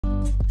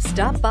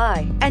Stop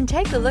by and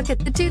take a look at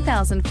the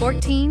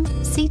 2014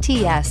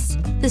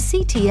 CTS. The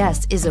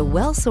CTS is a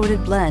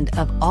well-sorted blend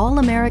of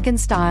all-American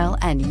style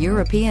and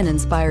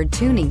European-inspired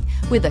tuning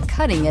with a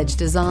cutting-edge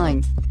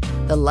design.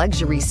 The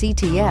luxury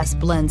CTS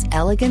blends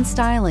elegant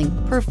styling,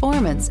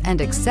 performance, and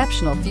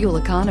exceptional fuel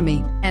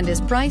economy and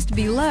is priced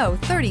below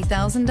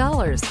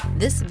 $30,000.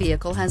 This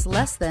vehicle has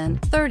less than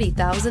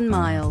 30,000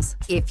 miles.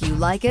 If you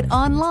like it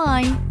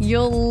online,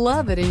 you'll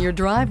love it in your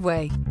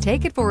driveway.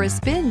 Take it for a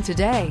spin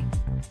today.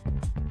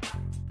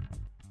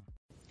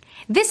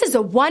 This is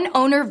a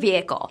one-owner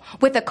vehicle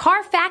with a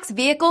Carfax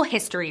Vehicle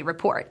History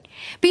Report.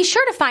 Be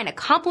sure to find a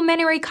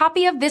complimentary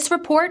copy of this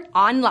report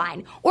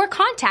online or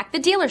contact the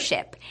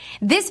dealership.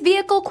 This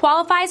vehicle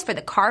qualifies for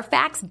the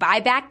Carfax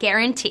Buyback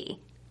Guarantee.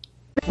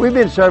 We've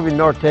been serving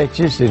North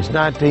Texas since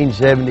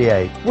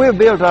 1978. We've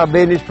built our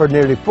business for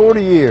nearly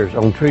 40 years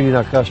on treating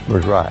our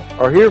customers right.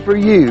 We're here for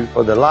you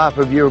for the life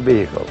of your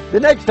vehicle. The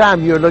next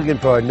time you're looking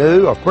for a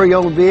new or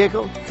pre-owned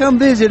vehicle, come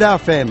visit our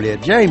family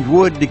at James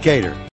Wood Decatur.